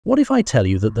What if I tell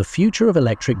you that the future of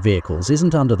electric vehicles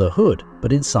isn't under the hood,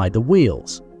 but inside the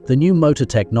wheels? The new motor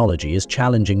technology is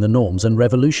challenging the norms and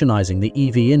revolutionizing the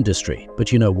EV industry.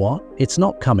 But you know what? It's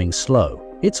not coming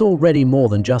slow. It's already more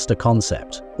than just a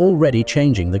concept, already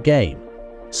changing the game.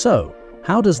 So,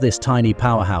 how does this tiny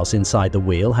powerhouse inside the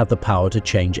wheel have the power to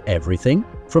change everything?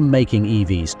 From making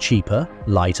EVs cheaper,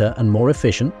 lighter, and more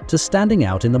efficient to standing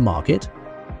out in the market?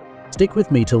 Stick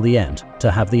with me till the end to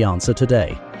have the answer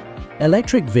today.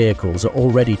 Electric vehicles are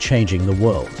already changing the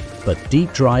world, but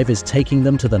DeepDrive is taking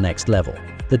them to the next level.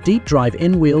 The DeepDrive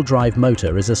in-wheel drive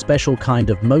motor is a special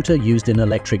kind of motor used in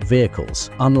electric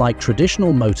vehicles. Unlike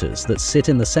traditional motors that sit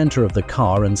in the center of the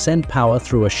car and send power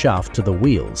through a shaft to the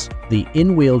wheels, the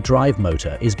in-wheel drive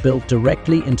motor is built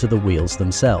directly into the wheels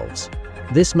themselves.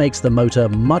 This makes the motor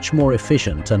much more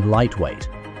efficient and lightweight.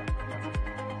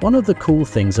 One of the cool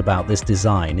things about this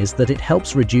design is that it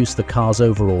helps reduce the car's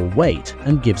overall weight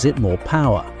and gives it more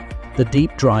power. The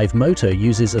DeepDrive motor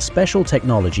uses a special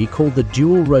technology called the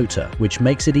dual rotor, which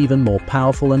makes it even more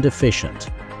powerful and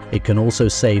efficient. It can also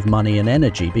save money and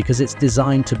energy because it's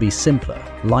designed to be simpler,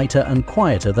 lighter, and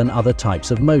quieter than other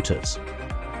types of motors.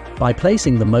 By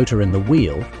placing the motor in the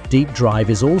wheel, DeepDrive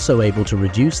is also able to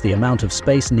reduce the amount of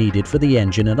space needed for the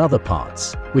engine and other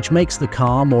parts, which makes the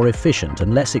car more efficient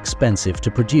and less expensive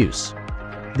to produce.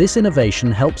 This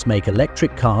innovation helps make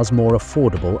electric cars more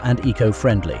affordable and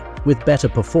eco-friendly, with better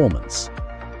performance.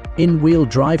 In-wheel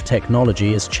drive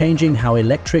technology is changing how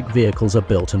electric vehicles are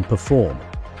built and perform.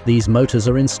 These motors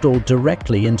are installed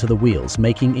directly into the wheels,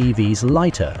 making EVs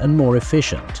lighter and more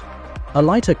efficient. A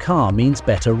lighter car means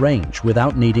better range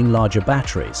without needing larger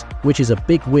batteries, which is a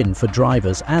big win for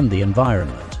drivers and the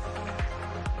environment.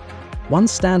 One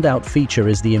standout feature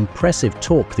is the impressive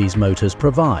torque these motors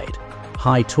provide.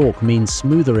 High torque means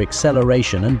smoother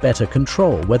acceleration and better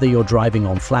control whether you're driving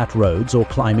on flat roads or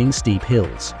climbing steep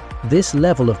hills. This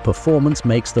level of performance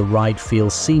makes the ride feel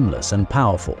seamless and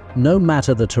powerful, no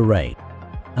matter the terrain.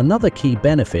 Another key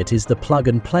benefit is the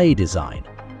plug-and-play design.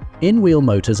 In-wheel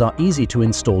motors are easy to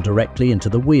install directly into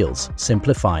the wheels,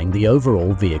 simplifying the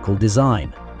overall vehicle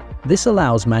design. This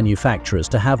allows manufacturers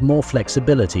to have more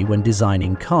flexibility when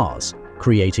designing cars,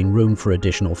 creating room for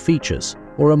additional features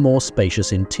or a more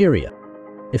spacious interior.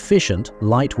 Efficient,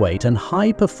 lightweight, and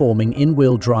high-performing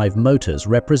in-wheel drive motors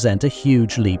represent a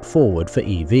huge leap forward for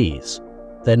EVs.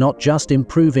 They're not just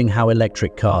improving how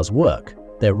electric cars work,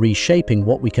 they're reshaping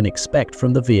what we can expect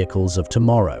from the vehicles of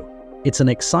tomorrow. It's an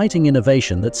exciting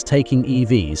innovation that's taking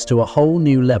EVs to a whole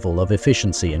new level of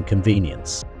efficiency and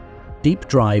convenience.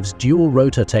 DeepDrive's dual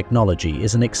rotor technology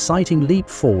is an exciting leap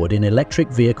forward in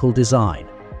electric vehicle design.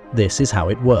 This is how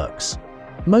it works.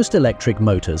 Most electric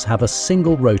motors have a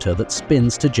single rotor that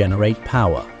spins to generate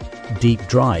power.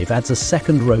 DeepDrive adds a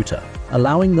second rotor,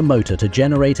 allowing the motor to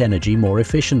generate energy more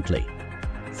efficiently.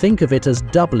 Think of it as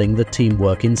doubling the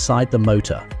teamwork inside the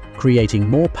motor, creating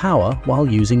more power while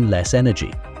using less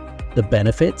energy. The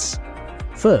benefits?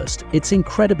 First, it's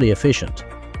incredibly efficient.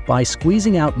 By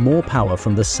squeezing out more power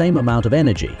from the same amount of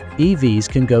energy, EVs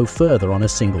can go further on a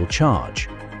single charge.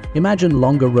 Imagine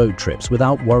longer road trips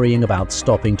without worrying about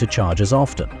stopping to charge as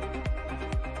often.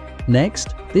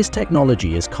 Next, this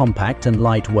technology is compact and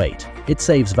lightweight. It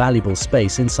saves valuable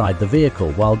space inside the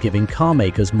vehicle while giving car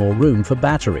makers more room for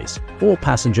batteries or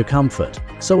passenger comfort,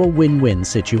 so a win-win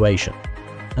situation.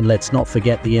 And let's not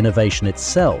forget the innovation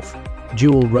itself.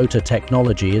 Dual rotor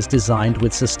technology is designed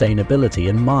with sustainability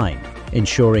in mind,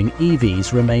 ensuring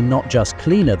EVs remain not just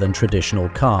cleaner than traditional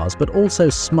cars but also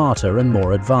smarter and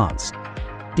more advanced.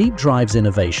 DeepDrive's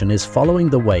innovation is following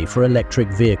the way for electric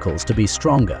vehicles to be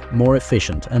stronger, more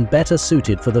efficient, and better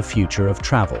suited for the future of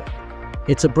travel.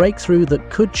 It's a breakthrough that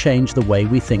could change the way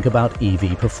we think about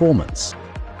EV performance.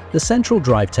 The central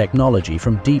drive technology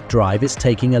from DeepDrive is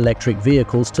taking electric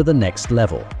vehicles to the next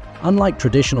level. Unlike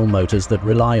traditional motors that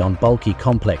rely on bulky,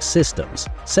 complex systems,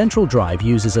 central drive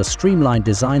uses a streamlined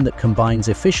design that combines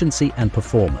efficiency and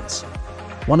performance.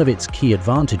 One of its key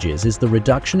advantages is the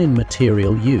reduction in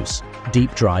material use.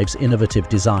 DeepDrive's innovative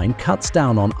design cuts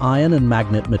down on iron and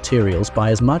magnet materials by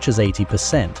as much as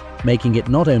 80%, making it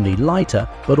not only lighter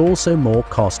but also more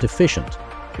cost-efficient.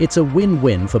 It's a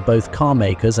win-win for both car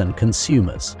makers and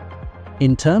consumers.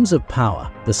 In terms of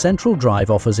power, the central drive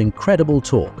offers incredible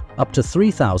torque, up to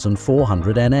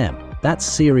 3,400 Nm. That's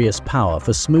serious power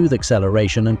for smooth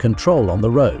acceleration and control on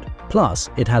the road. Plus,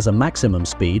 it has a maximum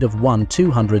speed of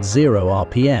 200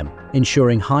 RPM,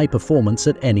 ensuring high performance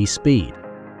at any speed.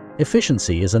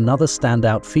 Efficiency is another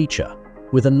standout feature.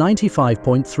 With a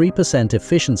 95.3%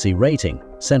 efficiency rating,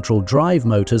 central drive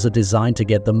motors are designed to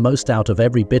get the most out of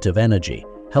every bit of energy,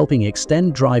 helping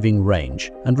extend driving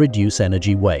range and reduce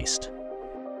energy waste.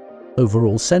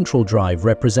 Overall, central drive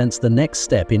represents the next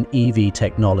step in EV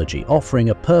technology,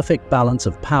 offering a perfect balance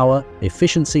of power,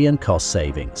 efficiency, and cost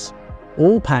savings,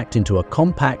 all packed into a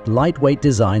compact, lightweight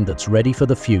design that's ready for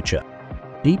the future.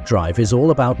 DeepDrive is all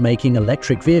about making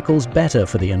electric vehicles better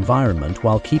for the environment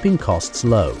while keeping costs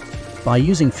low. By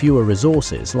using fewer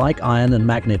resources like iron and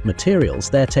magnet materials,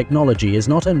 their technology is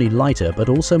not only lighter but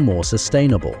also more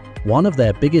sustainable. One of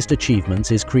their biggest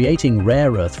achievements is creating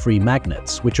rare earth-free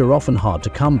magnets, which are often hard to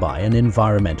come by and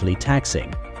environmentally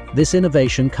taxing. This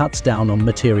innovation cuts down on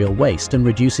material waste and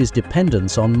reduces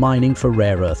dependence on mining for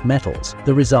rare earth metals.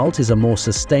 The result is a more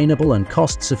sustainable and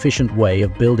cost-efficient way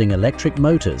of building electric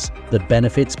motors that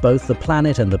benefits both the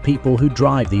planet and the people who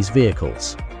drive these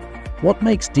vehicles. What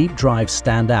makes DeepDrive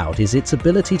stand out is its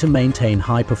ability to maintain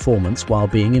high performance while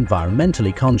being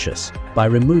environmentally conscious. By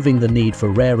removing the need for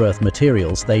rare earth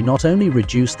materials, they not only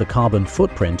reduce the carbon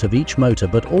footprint of each motor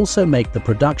but also make the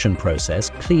production process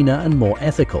cleaner and more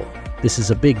ethical. This is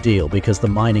a big deal because the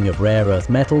mining of rare earth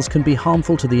metals can be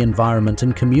harmful to the environment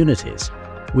and communities.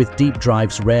 With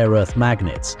DeepDrive's rare earth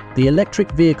magnets, the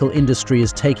electric vehicle industry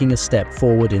is taking a step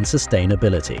forward in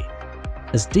sustainability.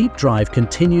 As DeepDrive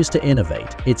continues to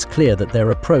innovate, it's clear that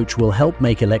their approach will help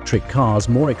make electric cars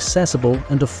more accessible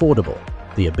and affordable.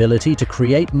 The ability to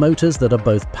create motors that are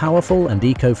both powerful and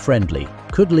eco-friendly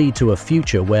could lead to a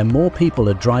future where more people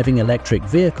are driving electric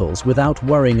vehicles without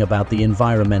worrying about the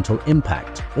environmental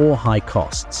impact or high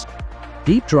costs.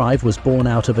 DeepDrive was born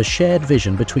out of a shared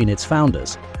vision between its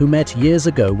founders, who met years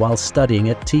ago while studying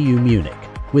at TU Munich.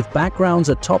 With backgrounds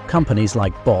at top companies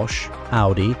like Bosch,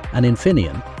 Audi, and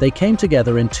Infineon, they came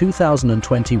together in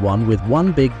 2021 with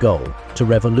one big goal: to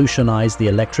revolutionize the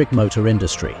electric motor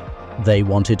industry. They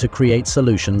wanted to create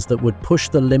solutions that would push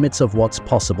the limits of what's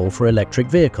possible for electric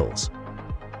vehicles,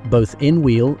 both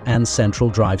in-wheel and central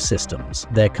drive systems.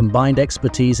 Their combined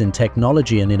expertise in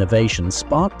technology and innovation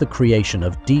sparked the creation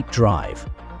of DeepDrive,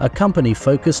 a company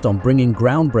focused on bringing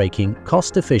groundbreaking,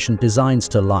 cost-efficient designs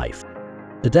to life.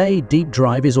 Today,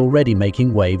 DeepDrive is already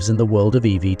making waves in the world of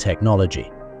EV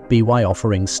technology,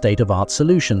 offering state-of-the-art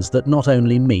solutions that not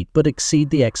only meet but exceed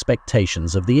the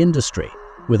expectations of the industry.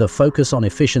 With a focus on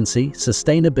efficiency,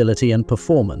 sustainability, and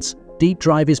performance,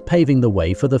 DeepDrive is paving the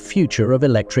way for the future of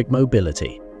electric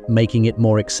mobility, making it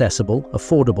more accessible,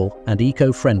 affordable, and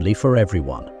eco-friendly for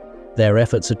everyone. Their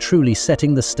efforts are truly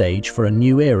setting the stage for a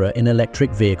new era in electric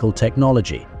vehicle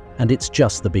technology, and it's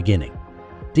just the beginning.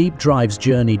 DeepDrive's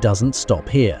journey doesn't stop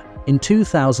here. In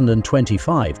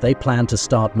 2025, they plan to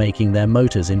start making their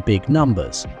motors in big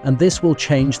numbers, and this will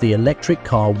change the electric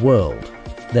car world.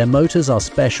 Their motors are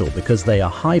special because they are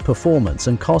high performance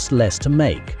and cost less to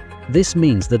make. This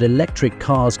means that electric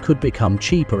cars could become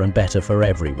cheaper and better for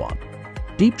everyone.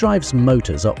 DeepDrive's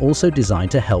motors are also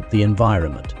designed to help the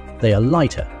environment. They are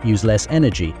lighter, use less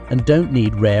energy, and don't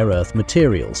need rare earth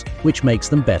materials, which makes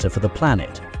them better for the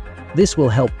planet. This will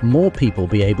help more people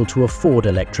be able to afford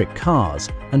electric cars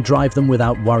and drive them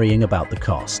without worrying about the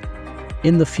cost.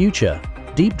 In the future,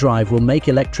 DeepDrive will make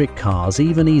electric cars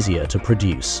even easier to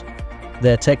produce.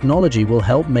 Their technology will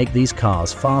help make these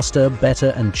cars faster, better,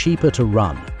 and cheaper to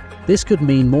run. This could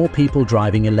mean more people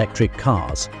driving electric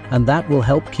cars, and that will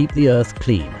help keep the earth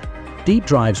clean.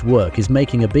 DeepDrive's work is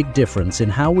making a big difference in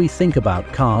how we think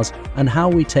about cars and how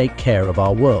we take care of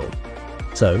our world.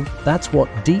 So, that's what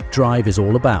DeepDrive is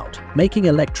all about, making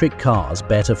electric cars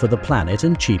better for the planet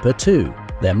and cheaper too.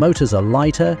 Their motors are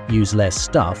lighter, use less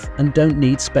stuff, and don't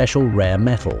need special rare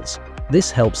metals.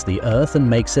 This helps the earth and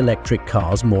makes electric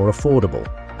cars more affordable.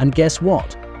 And guess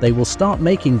what? They will start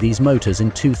making these motors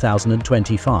in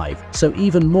 2025, so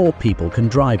even more people can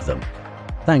drive them.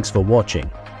 Thanks for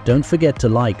watching. Don't forget to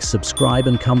like, subscribe,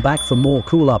 and come back for more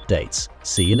cool updates.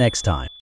 See you next time.